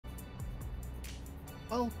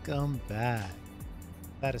Welcome back.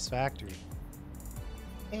 Satisfactory.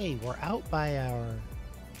 Hey, we're out by our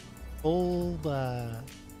old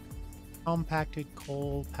compacted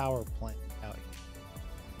coal power plant out here.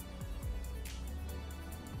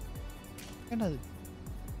 I'm gonna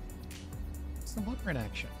some blueprint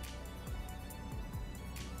action.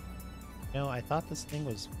 You know, I thought this thing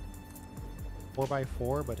was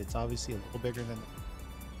 4x4, but it's obviously a little bigger than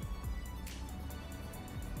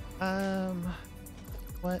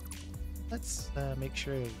what? Let's make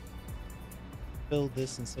sure to build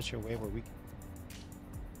this in such a way where we can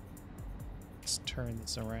just turn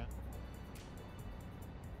this around.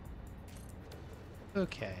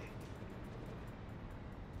 Okay.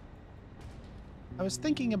 I was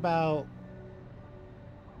thinking about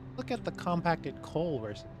look at the compacted coal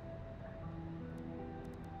versus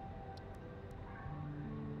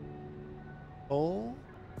coal,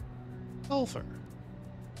 sulfur.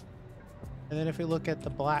 And then if we look at the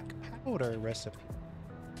black powder recipe,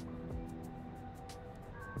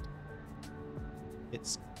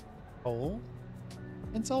 it's coal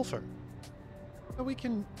and sulfur. So we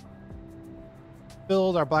can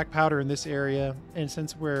build our black powder in this area, and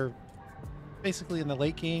since we're basically in the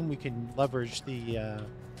late game, we can leverage the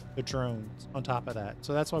drones on top of that.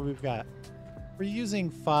 So that's why we're using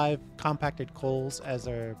 5 compacted coals as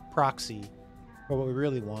our proxy for what we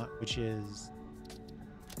really want, which is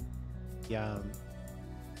the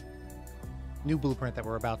new blueprint that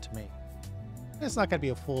we're about to make. It's not going to be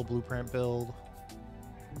a full blueprint build.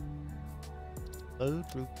 Load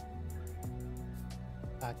group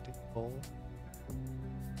compacted coal.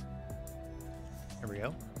 There we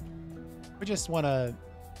go. We just want to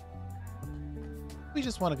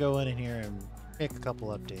go in here and make a couple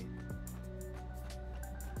updates.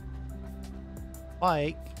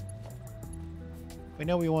 Like, we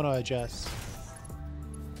know we want to adjust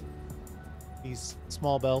these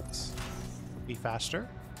small belts to be faster.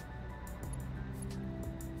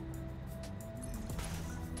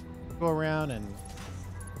 Go around and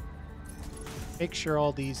make sure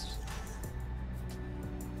all these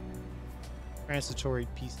transitory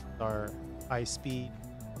pieces are high speed.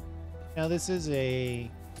 Now this is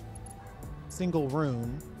a single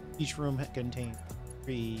room. Each room contains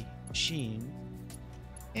 3 machines.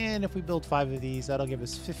 And if we build 5 of these, that'll give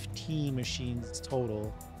us 15 machines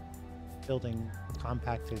total building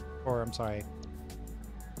compacted, or I'm sorry,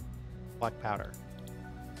 black powder.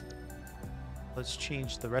 Let's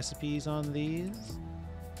change the recipes on these.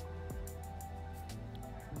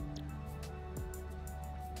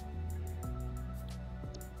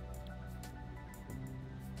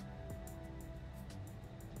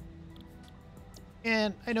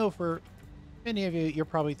 And I know for many of you, you're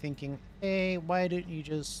probably thinking, hey, why didn't you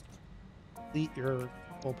just delete your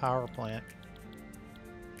coal power plant?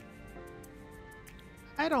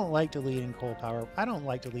 I don't like deleting coal power. I don't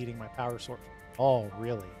like deleting my power source at all,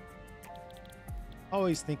 really. I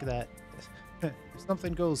always think that if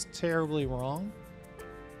something goes terribly wrong,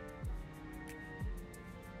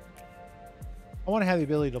 I want to have the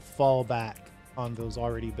ability to fall back on those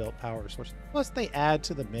already built power sources. Plus, they add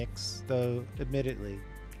to the mix, though, admittedly,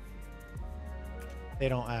 they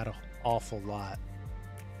don't add an awful lot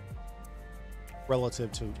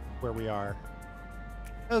relative to where we are.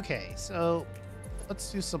 Okay, so let's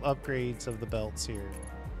do some upgrades of the belts here.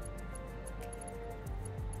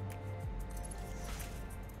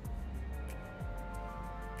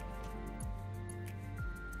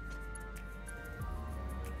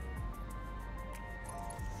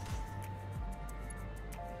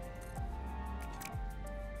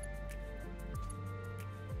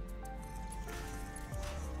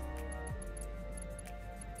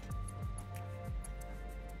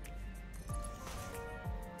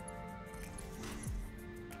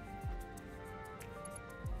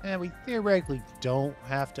 And we theoretically don't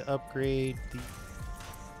have to upgrade the,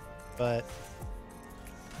 but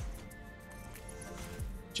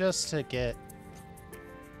just to get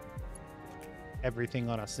everything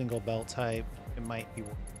on a single belt type, it might be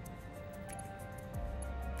worth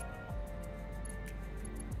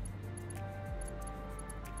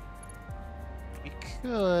it. We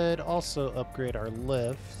could also upgrade our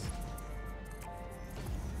lift.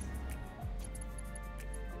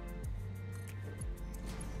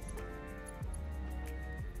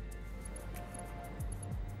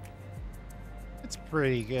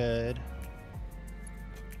 Pretty good.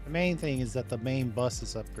 The main thing is that the main bus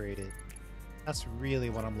is upgraded. That's really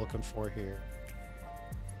what I'm looking for here.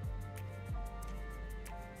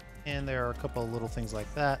 And there are a couple of little things like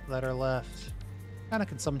that that are left. What kind of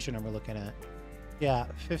consumption are we looking at? Yeah,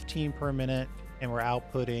 15 per minute, and we're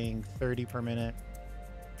outputting 30 per minute.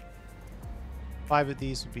 5 of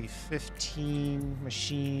these would be 15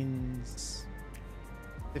 machines.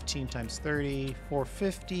 15 times 30,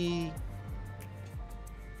 450.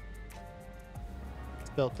 This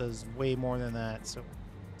belt does way more than that, so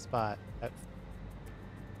spot.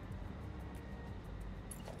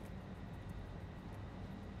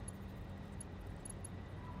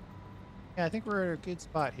 Yeah, I think we're at a good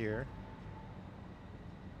spot here.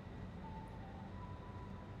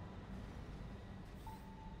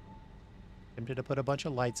 Tempted to put a bunch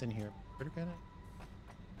of lights in here. We're gonna...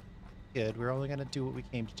 Good, we're only gonna do what we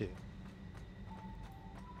came to do.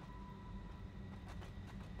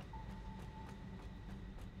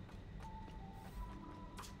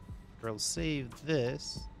 We'll save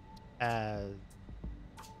this as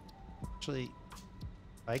actually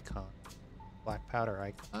icon, black powder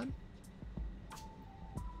icon.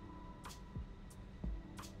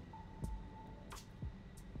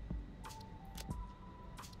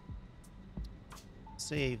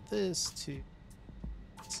 Save this to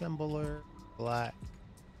assembler black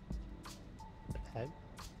head.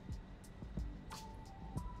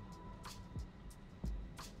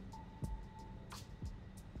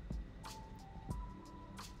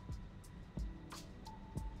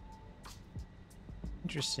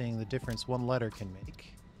 Interesting, the difference one letter can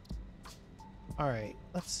make. All right,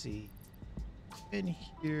 let's see. In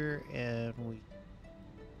here, and we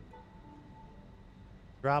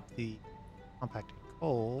drop the compacted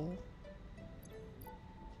coal.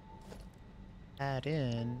 Add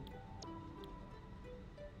in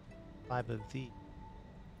 5 of these.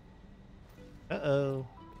 Uh-oh,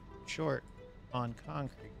 short on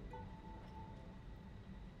concrete.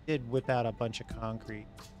 Did whip out a bunch of concrete.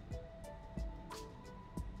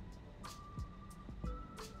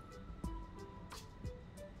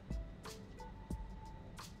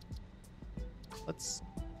 Let's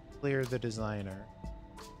clear the designer.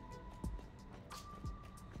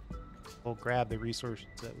 We'll grab the resources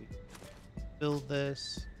that we build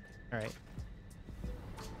this. All right.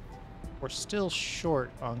 We're still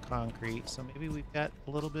short on concrete, so maybe we've got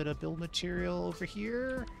a little bit of build material over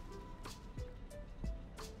here.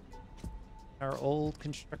 Our old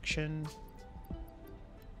construction.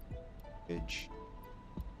 Good.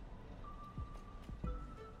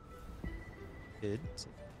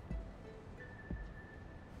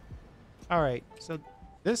 All right, so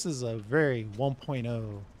this is a very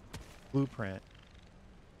 1.0 blueprint.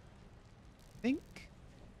 I think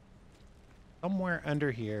somewhere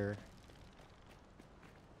under here,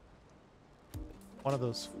 one of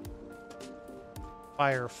those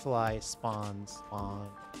firefly spawns spawn.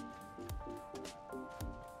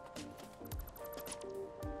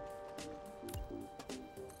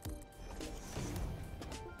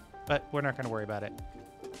 But we're not going to worry about it.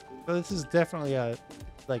 So this is definitely a,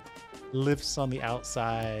 like, lifts on the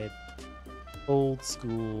outside, old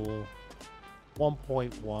school,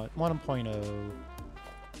 1.0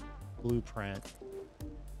 blueprint.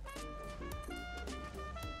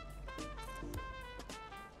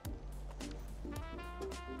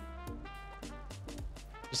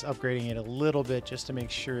 Just upgrading it a little bit just to make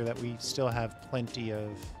sure that we still have plenty of...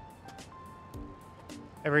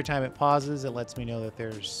 Every time it pauses, it lets me know that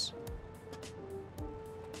there's...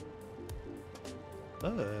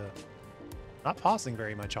 not pausing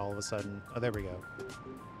very much all of a sudden. Oh, there we go.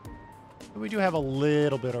 But we do have a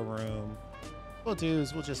little bit of room. What we'll do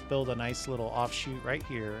is we'll just build a nice little offshoot right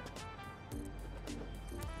here.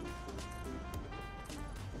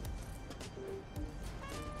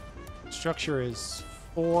 Structure is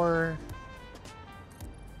 4.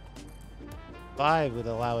 5 would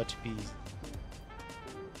allow it to be...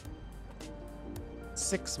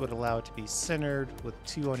 6 would allow it to be centered with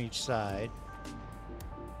 2 on each side.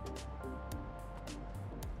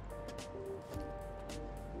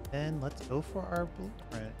 Then let's go for our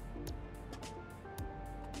blueprint.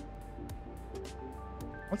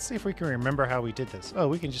 Let's see if we can remember how we did this. Oh,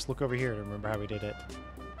 we can just look over here to remember how we did it.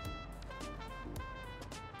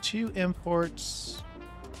 2 imports,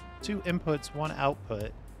 2 inputs, 1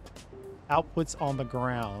 output. Outputs on the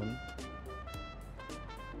ground.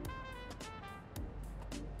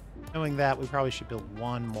 Knowing that, we probably should build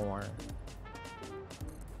 1 more.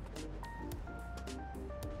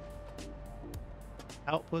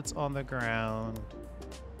 Outputs on the ground.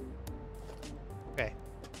 Okay.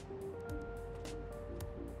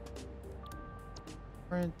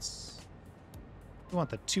 Prints. We want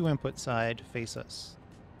the 2 input side to face us.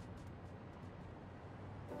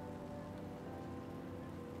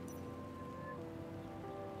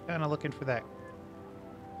 Kind of looking for that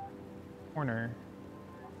corner.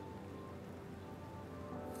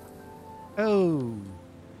 Oh,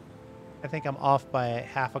 I think I'm off by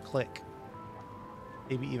half a click.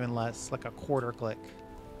 Maybe even less, like a quarter click.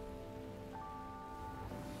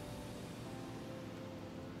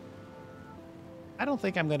 I don't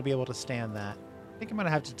think I'm going to be able to stand that. I think I'm going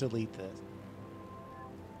to have to delete this.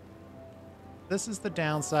 This is the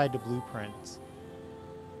downside to blueprints.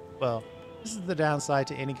 Well, this is the downside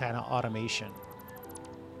to any kind of automation.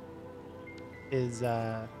 Is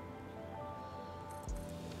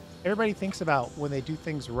everybody thinks about when they do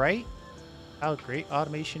things right, how great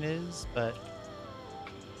automation is, but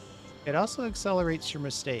it also accelerates your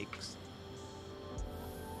mistakes.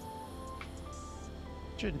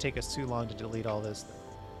 Shouldn't take us too long to delete all this, though.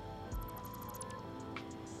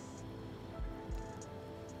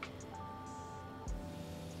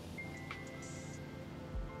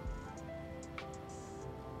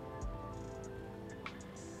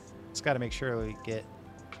 Just got to make sure we get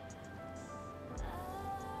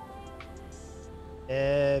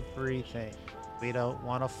everything. We don't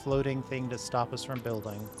want a floating thing to stop us from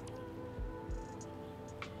building.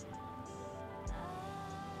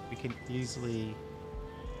 We can easily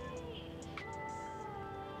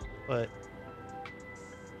put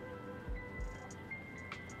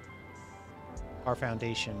our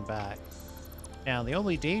foundation back. Now, the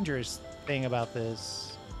only dangerous thing about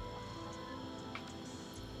this,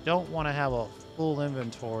 don't want to have a full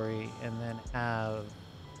inventory and then have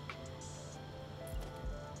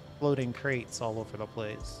floating crates all over the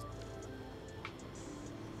place.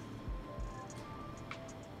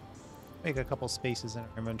 Make a couple spaces in our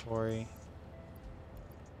inventory.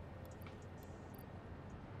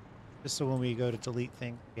 Just so when we go to delete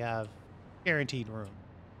things, we have guaranteed room.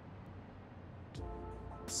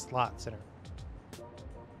 Slots in our...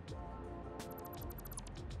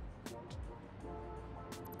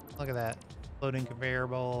 Look at that. Floating conveyor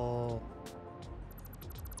belt.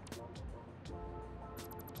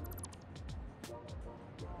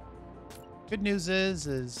 Good news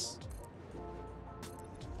is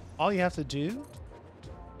all you have to do,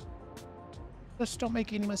 just don't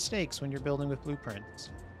make any mistakes when you're building with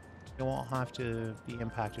blueprints. You won't have to be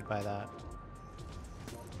impacted by that.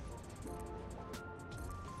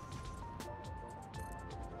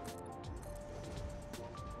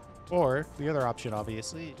 Or the other option,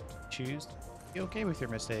 obviously, choose to be okay with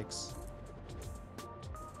your mistakes.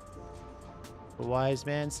 The wise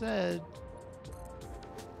man said,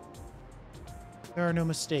 there are no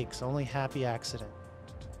mistakes, only happy accidents.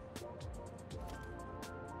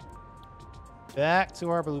 Back to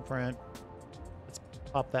our blueprint. Let's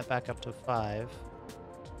pop that back up to 5.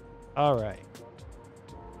 All right.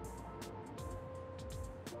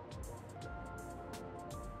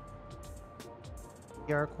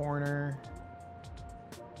 Our corner.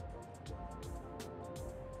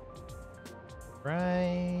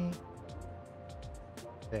 Right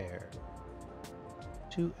there.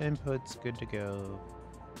 2 inputs, good to go.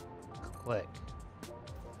 Click.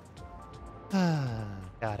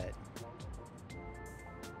 Got it.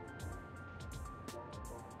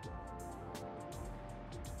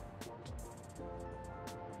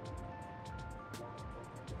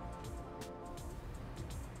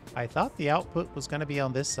 I thought the output was going to be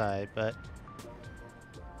on this side, but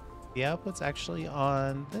the output's actually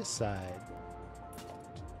on this side.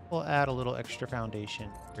 We'll add a little extra foundation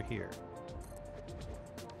over here.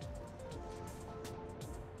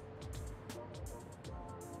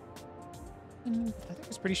 And I think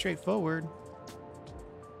it's pretty straightforward.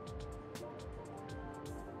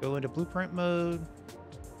 Go into blueprint mode,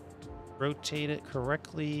 rotate it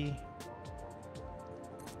correctly,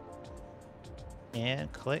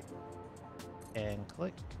 and click, and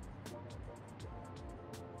click,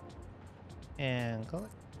 and click.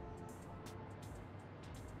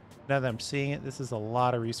 Now that I'm seeing it, this is a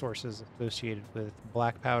lot of resources associated with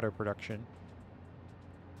black powder production.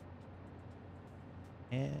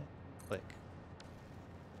 And click.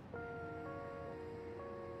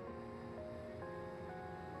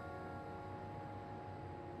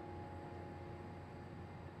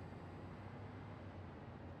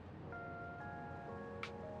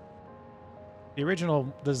 The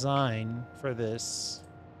original design for this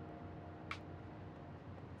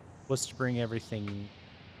was to bring everything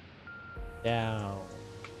down.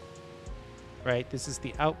 Right? This is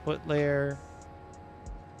the output layer.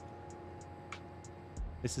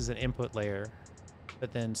 This is an input layer,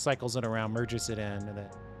 but then cycles it around, merges it in, and then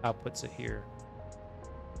outputs it here.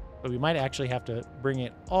 But we might actually have to bring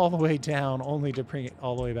it all the way down only to bring it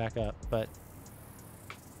all the way back up. But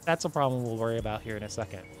that's a problem we'll worry about here in a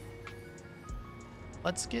second.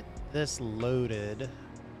 Let's get this loaded.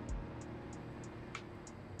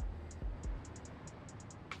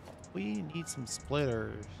 We need some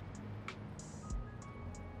splitters.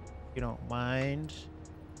 If you don't mind.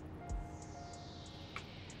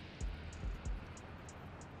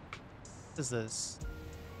 is this?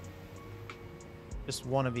 Just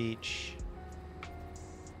one of each.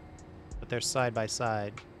 But they're side by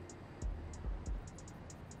side.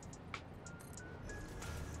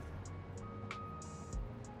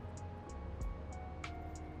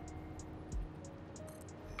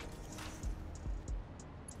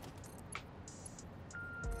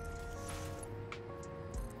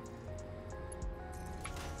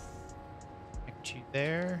 Connect you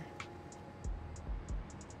there.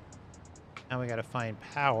 Now we gotta find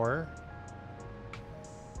power.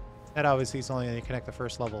 That obviously is only going to connect the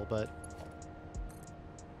first level, but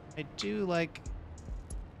I do like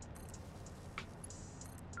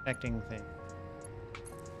connecting things.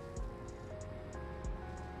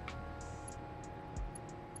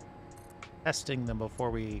 Testing them before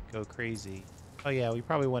we go crazy. Oh yeah, we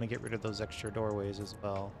probably want to get rid of those extra doorways as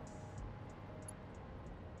well.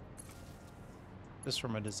 Just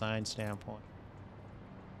from a design standpoint.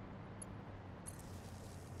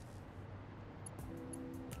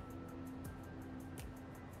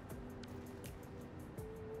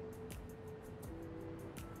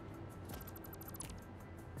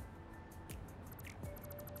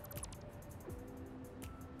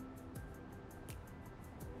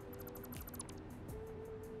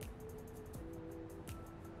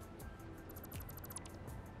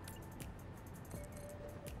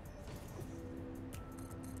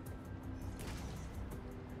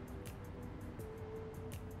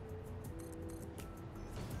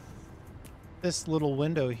 This little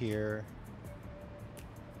window here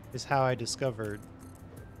is how I discovered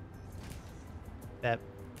that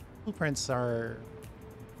blueprints are...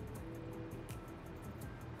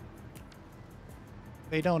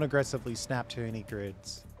 They don't aggressively snap to any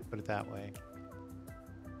grids, put it that way.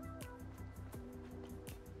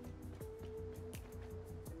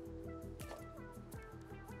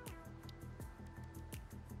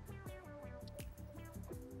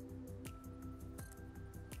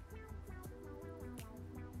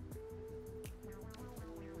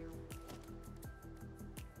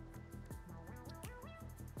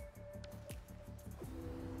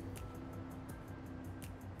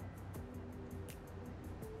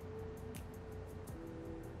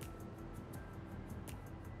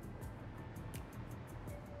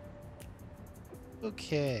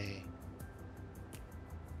 Okay.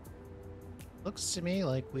 Looks to me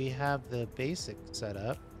like we have the basic set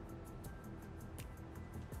up.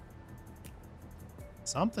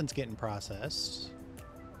 Something's getting processed.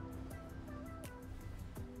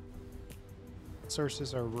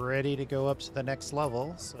 Sources are ready to go up to the next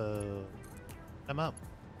level, so I'm up.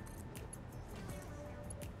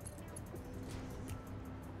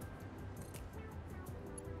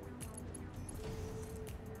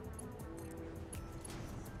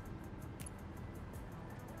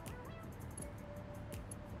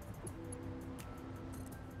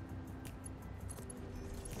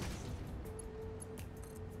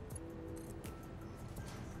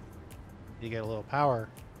 You get a little power.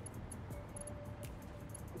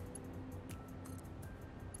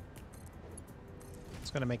 It's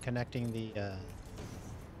going to make connecting the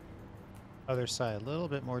other side a little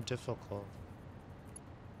bit more difficult.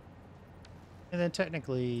 And then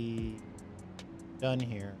technically done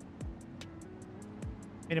here.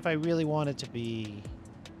 I mean, if I really wanted to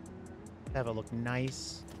have it look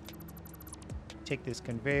nice, take this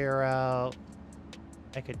conveyor out.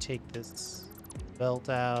 I could take this belt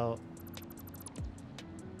out.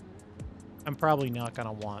 I'm probably not going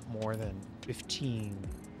to want more than 15.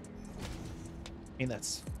 I mean,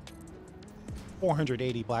 that's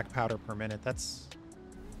 480 black powder per minute. That's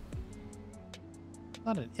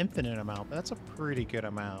not an infinite amount, but that's a pretty good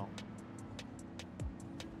amount.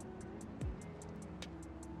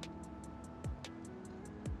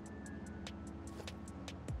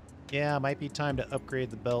 Yeah, might be time to upgrade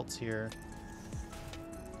the belts here.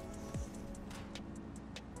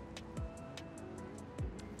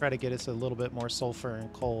 Try to get us a little bit more sulfur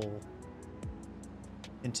and coal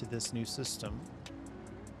into this new system.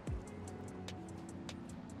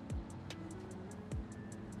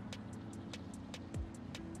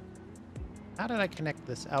 How did I connect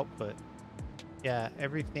this output? Yeah,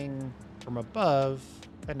 everything from above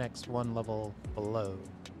connects one level below.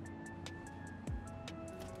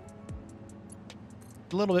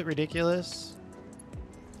 A little bit ridiculous,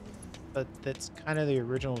 but that's kind of the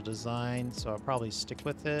original design, so I'll probably stick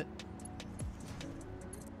with it.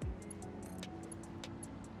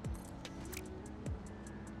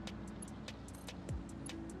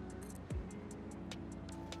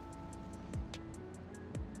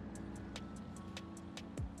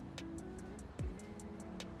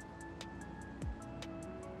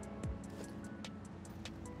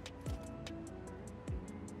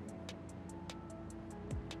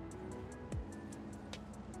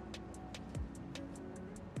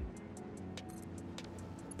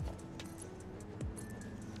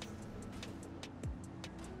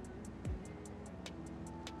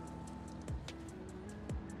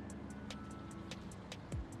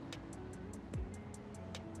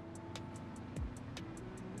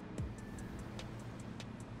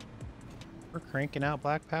 We're cranking out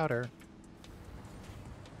black powder.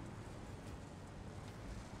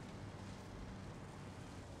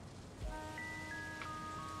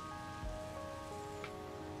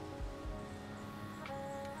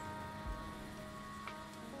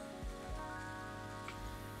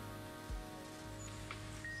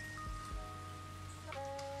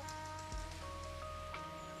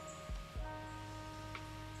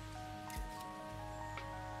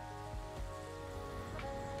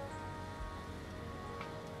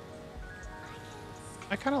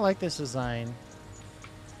 I kind of like this design.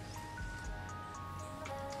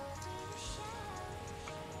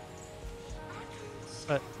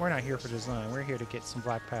 But we're not here for design. We're here to get some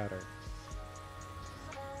black powder.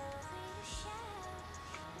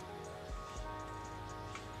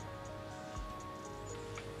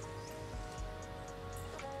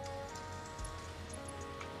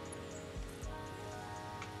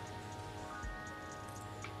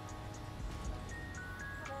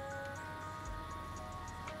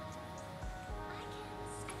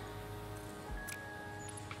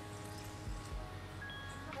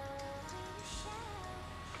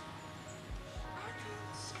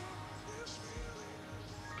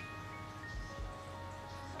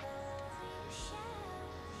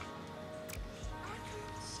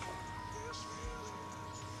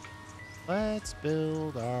 Let's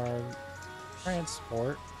build our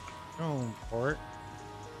transport drone port.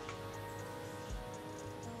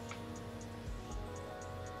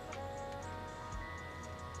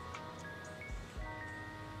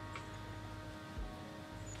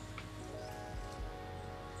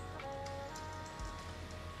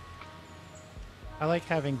 I like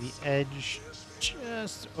having the edge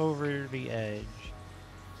just over the edge.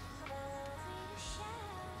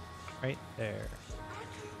 Right there.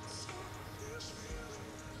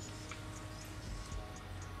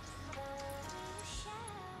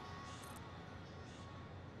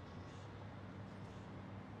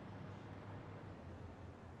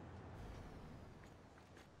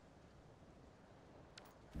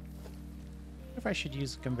 If I should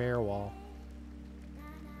use a conveyor wall.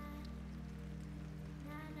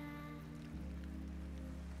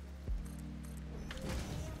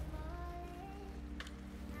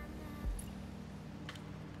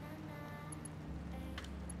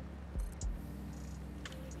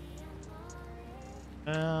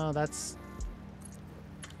 Oh, that's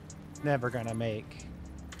never gonna make.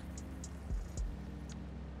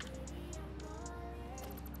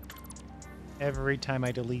 Every time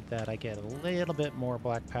I delete that, I get a little bit more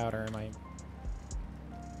black powder in my...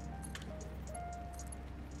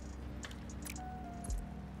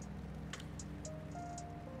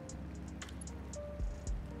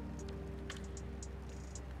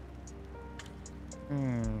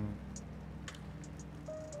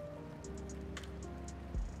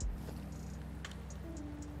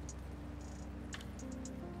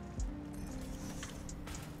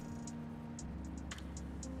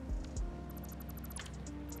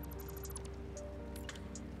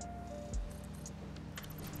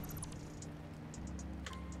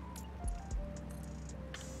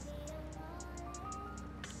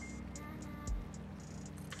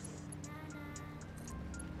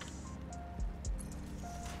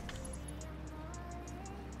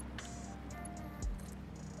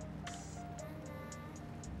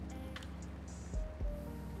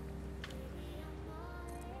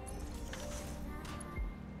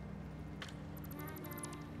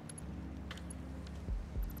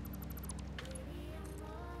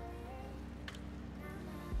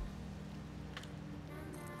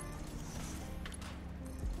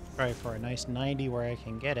 Try for a nice 90 where I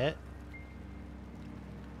can get it.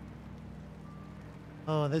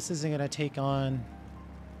 Oh, this isn't going to take on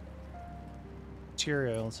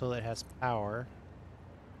material until it has power.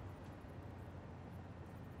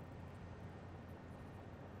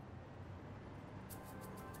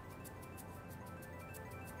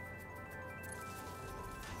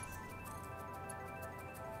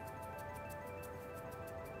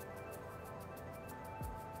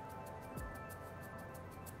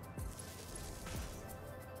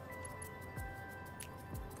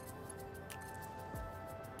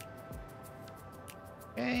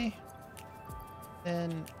 Okay.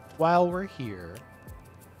 Then while we're here,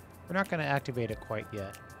 we're not going to activate it quite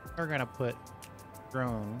yet. We're going to put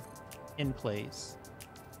drone in place.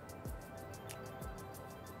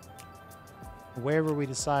 Wherever we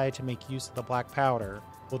decide to make use of the black powder,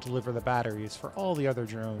 we'll deliver the batteries for all the other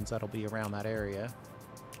drones that'll be around that area.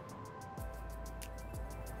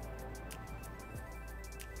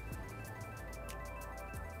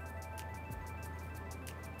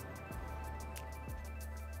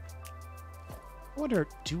 I wonder,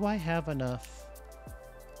 do I have enough?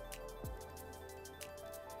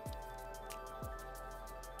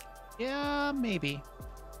 Yeah, maybe.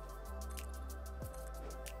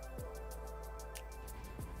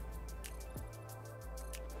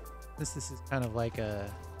 This is kind of like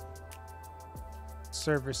a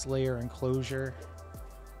surface layer enclosure.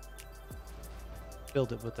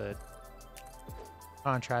 Build it with a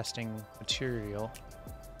contrasting material.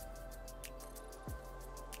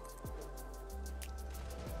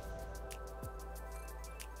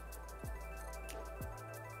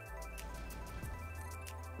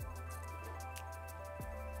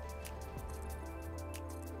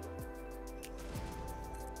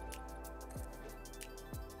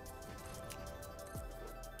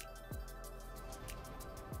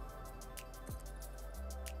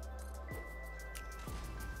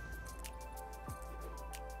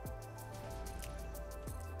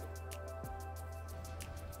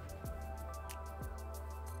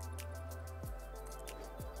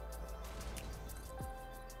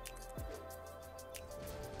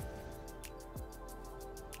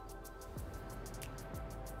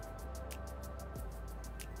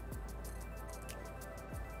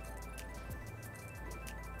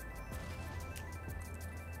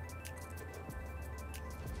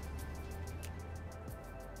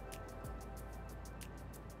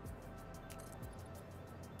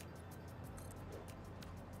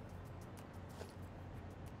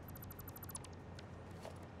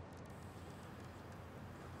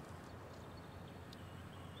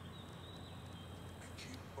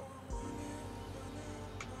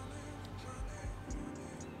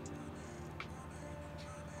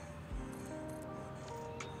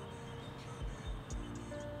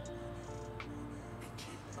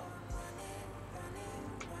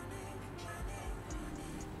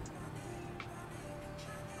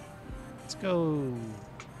 Let's go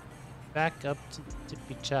back up to the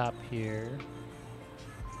tippy top here.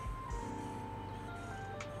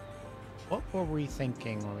 What were we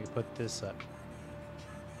thinking when we put this up?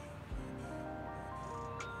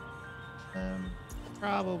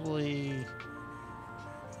 Probably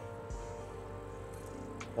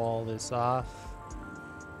wall this off.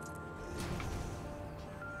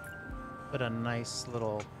 Put a nice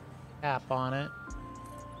little cap on it.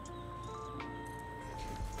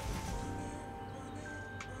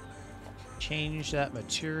 Change that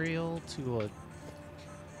material to a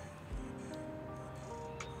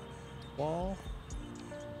wall.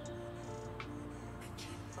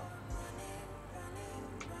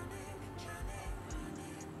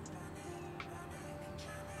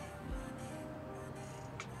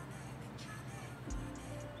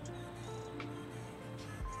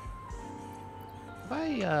 If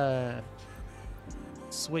I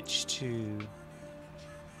switch to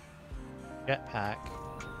jetpack,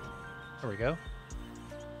 there we go.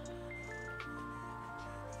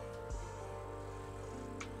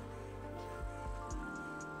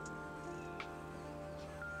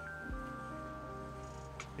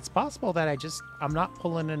 It's possible that I'm not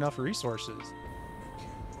pulling enough resources.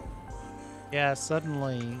 Yeah,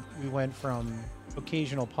 suddenly we went from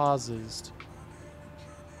occasional pauses to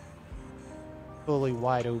fully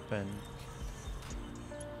wide open.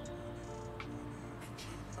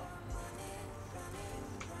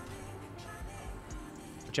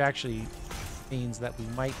 Which actually means that we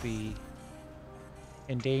might be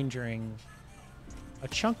endangering a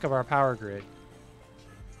chunk of our power grid.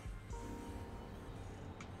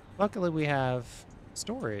 Luckily we have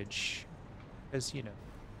storage, because, you know,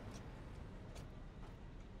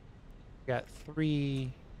 we got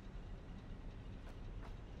 3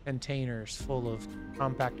 containers full of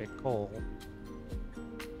compacted coal.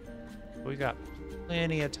 We got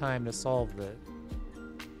plenty of time to solve it.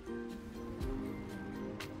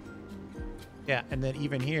 Yeah, and then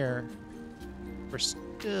even here, we're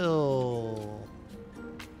still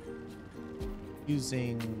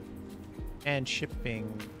using and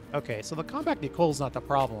shipping. Okay, so the compacted coal is not the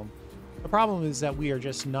problem. The problem is that we are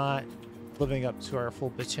just not living up to our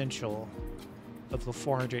full potential of the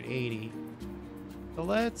 480. So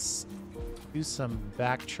let's do some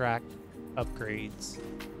backtrack upgrades.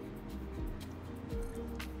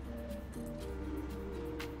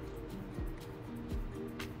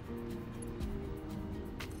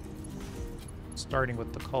 Starting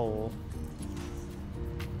with the coal.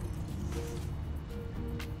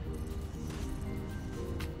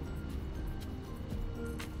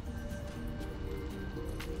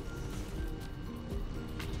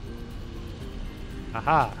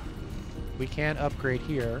 Aha! We can upgrade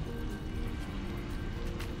here.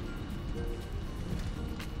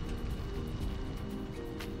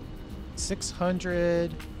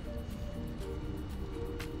 $600.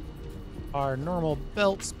 our normal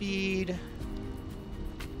belt speed.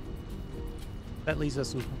 That leaves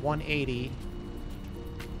us with 180.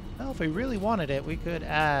 Well, if we really wanted it, we could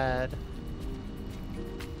add...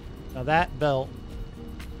 Now that belt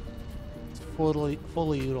is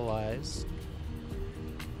fully utilized.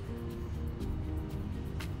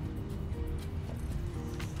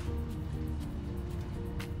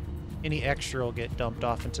 Any extra will get dumped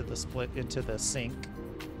off into the sink.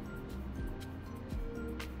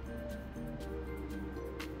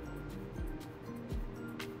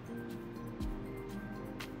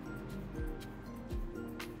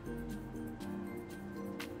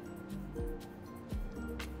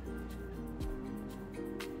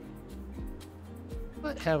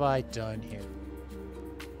 What have I done here?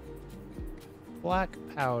 Black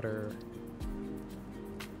powder.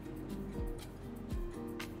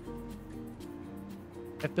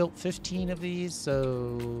 I've built 15 of these,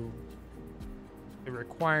 so the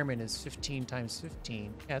requirement is 15 times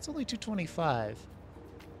 15. Yeah, it's only 225.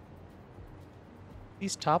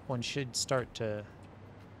 These top ones should start to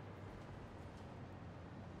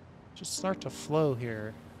flow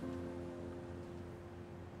here.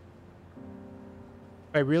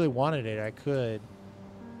 If I really wanted it, I could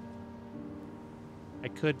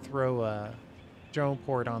throw a drone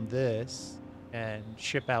port on this and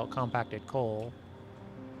ship out compacted coal.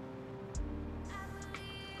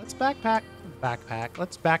 Let's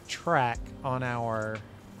let's backtrack on our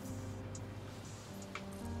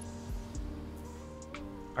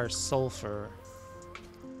sulfur.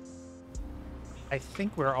 I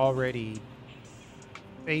think we're already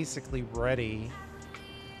basically ready.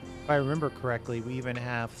 If I remember correctly, we even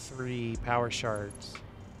have 3 power shards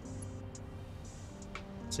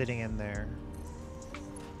sitting in there.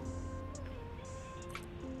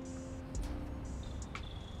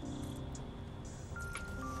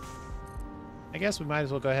 I guess we might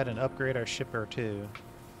as well go ahead and upgrade our shipper too.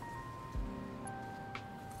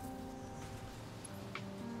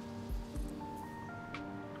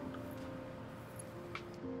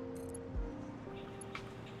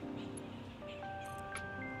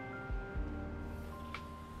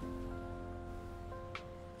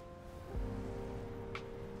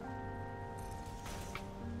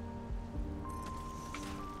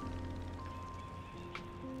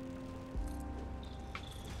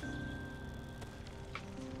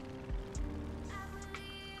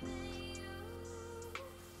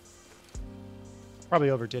 Probably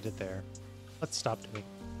overdid it there. Let's stop doing.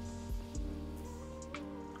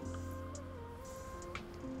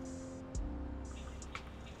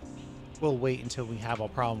 We'll wait until we have a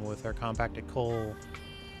problem with our compacted coal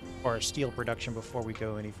or our steel production before we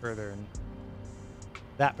go any further in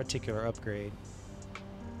that particular upgrade.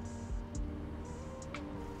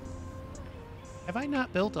 Have I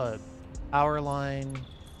not built a power line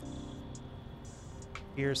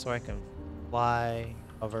here so I can fly,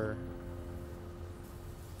 hover?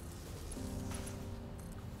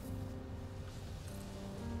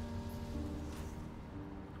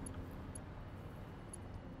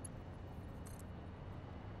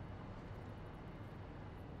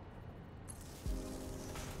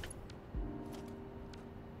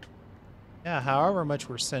 Yeah, however much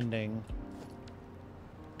we're sending.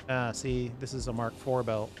 See, this is a Mark IV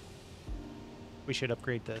belt. We should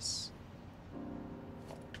upgrade this.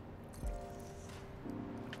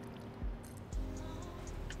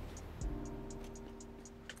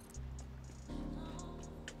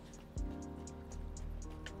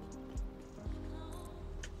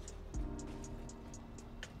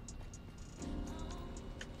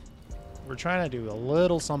 We're trying to do a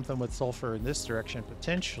little something with sulfur in this direction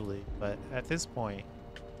potentially, but at this point,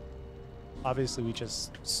 obviously we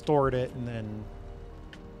just stored it and then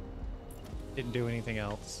didn't do anything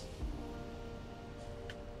else.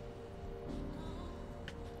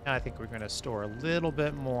 And I think we're going to store a little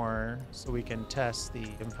bit more so we can test the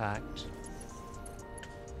impact.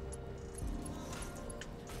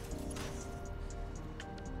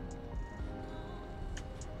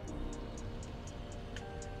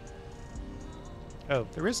 Oh,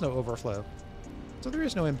 there is no overflow, so there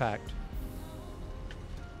is no impact.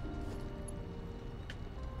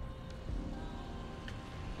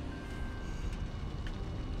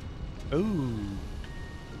 Ooh.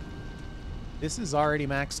 This is already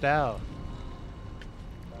maxed out.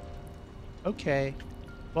 Okay.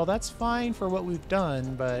 Well, that's fine for what we've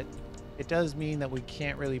done, but it does mean that we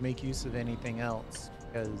can't really make use of anything else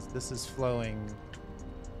because this is flowing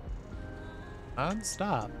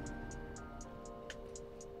non-stop.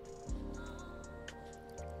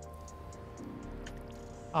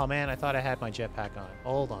 Oh man, I thought I had my jetpack on.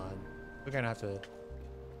 Hold on. We're gonna have to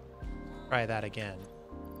try that again.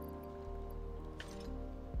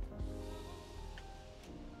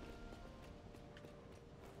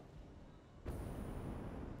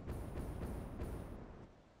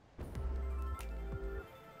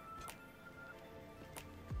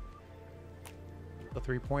 the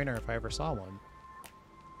three-pointer if I ever saw one.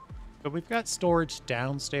 But we've got storage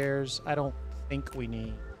downstairs. I don't think we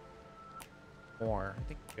need more. I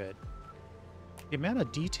think we're good. The amount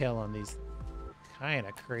of detail on these, kind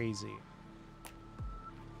of crazy.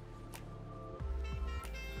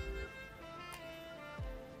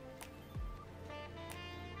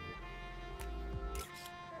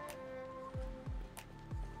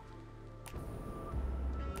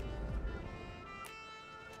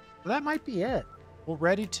 That might be it. We're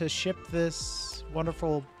ready to ship this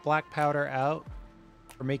wonderful black powder out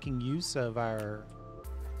for making use of our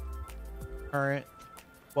current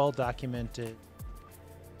well-documented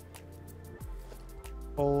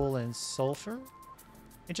coal and sulfur.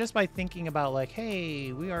 And just by thinking about like,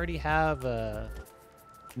 hey, we already have a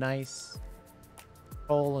nice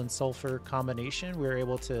coal and sulfur combination, we're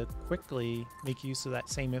able to quickly make use of that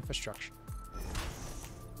same infrastructure.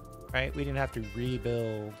 Right? We didn't have to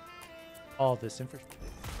rebuild all this infrastructure.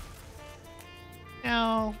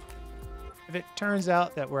 Now, if it turns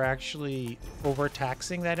out that we're actually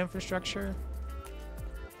overtaxing that infrastructure,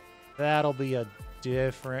 that'll be a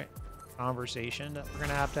different conversation that we're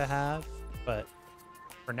going to have. But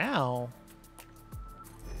for now,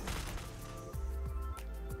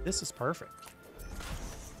 this is perfect.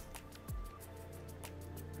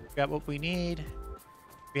 We've got what we need.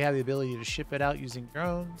 We have the ability to ship it out using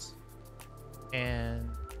drones. And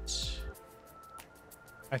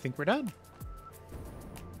I think we're done.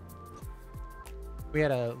 We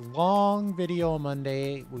had a long video on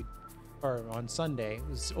Monday, or on Sunday. It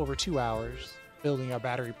was over 2 hours building our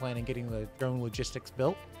battery plant and getting the drone logistics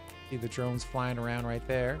built. See the drones flying around right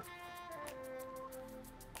there.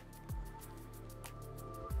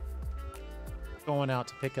 Going out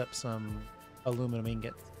to pick up some aluminum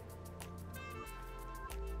ingots.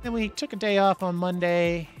 Then we took a day off on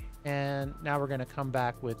Monday, and now we're going to come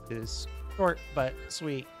back with this short but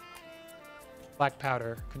sweet black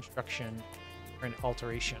powder construction and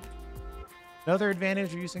alteration. Another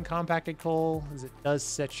advantage of using compacted coal is it does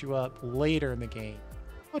set you up later in the game,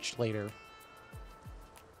 much later,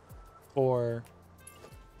 for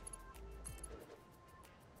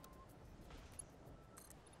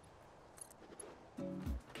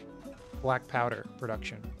black powder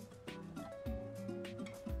production.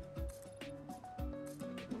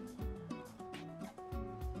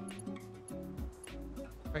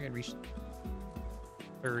 If I can reach the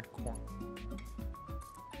third corner.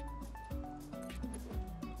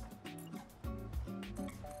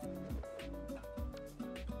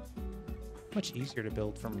 Much easier to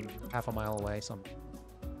build from half a mile away. I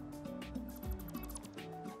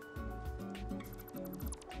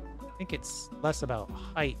think it's less about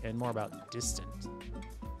height and more about distance.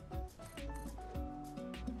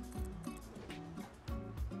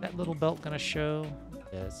 That little belt gonna show?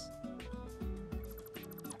 Yes.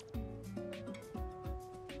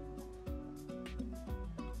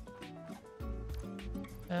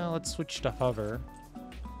 Now let's switch to hover.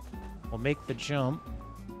 We'll make the jump.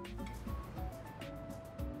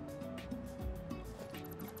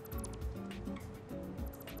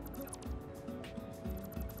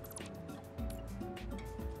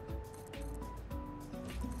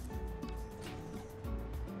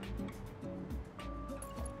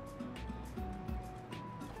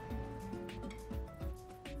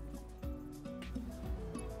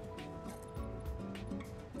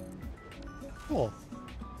 Cool.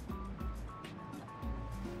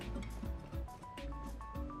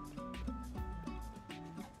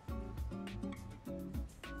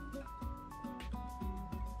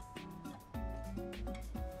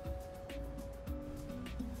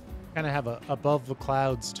 Kind of have a above the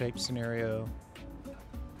clouds type scenario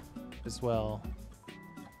as well.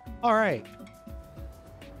 All right.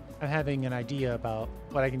 I'm having an idea about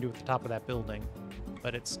what I can do at the top of that building,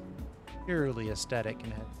 but it's purely aesthetic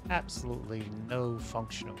and has absolutely no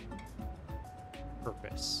functional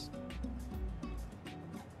purpose.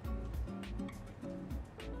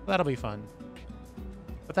 That'll be fun.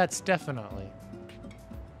 But that's definitely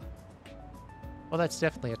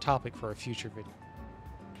a topic for a future video.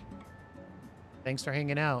 Thanks for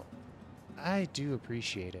hanging out. I do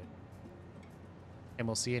appreciate it. And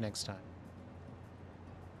we'll see you next time.